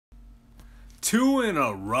2 in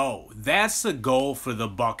a row. That's the goal for the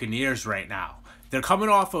Buccaneers right now. They're coming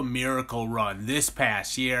off a miracle run this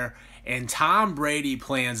past year, and Tom Brady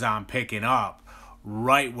plans on picking up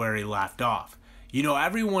right where he left off. You know,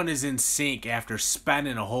 everyone is in sync after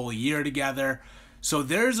spending a whole year together, so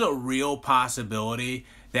there's a real possibility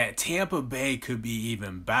that Tampa Bay could be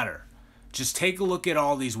even better. Just take a look at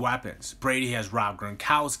all these weapons. Brady has Rob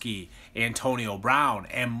Gronkowski, Antonio Brown,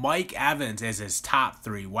 and Mike Evans as his top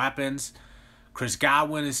 3 weapons. Chris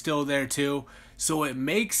Godwin is still there too. So it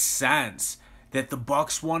makes sense that the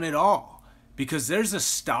Bucs won it all because there's a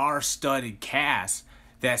star-studded cast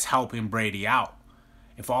that's helping Brady out.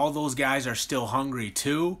 If all those guys are still hungry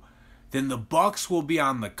too, then the Bucs will be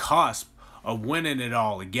on the cusp of winning it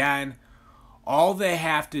all again. All they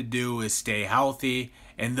have to do is stay healthy,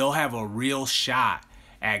 and they'll have a real shot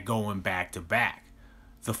at going back-to-back.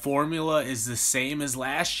 The formula is the same as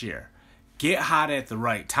last year. Get hot at the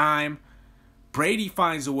right time. Brady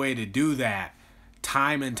finds a way to do that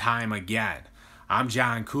time and time again. I'm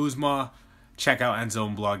John Kuzma. Check out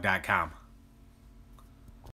endzoneblog.com.